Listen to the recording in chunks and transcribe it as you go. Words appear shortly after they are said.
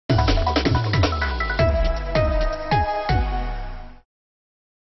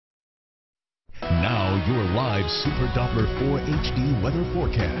Super Doppler 4 HD weather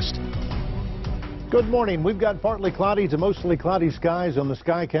forecast. Good morning. We've got partly cloudy to mostly cloudy skies on the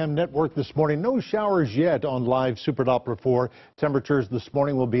Skycam network this morning. No showers yet on live Super Doppler 4. Temperatures this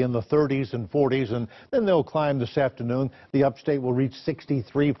morning will be in the 30s and 40s, and then they'll climb this afternoon. The upstate will reach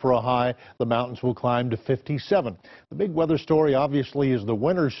 63 for a high. The mountains will climb to 57. The big weather story, obviously, is the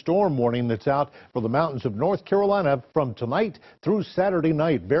winter storm warning that's out for the mountains of North Carolina from tonight through Saturday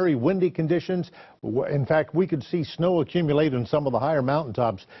night. Very windy conditions. In fact, we could see snow accumulate in some of the higher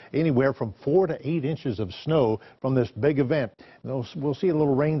mountaintops, anywhere from 4 to 8 inches of snow from this big event. We'll see a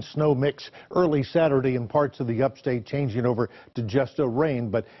little rain-snow mix early Saturday in parts of the upstate, changing over to just a rain.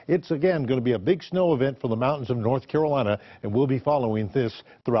 But it's, again, going to be a big snow event for the mountains of North Carolina, and we'll be following this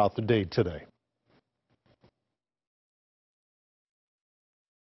throughout the day today.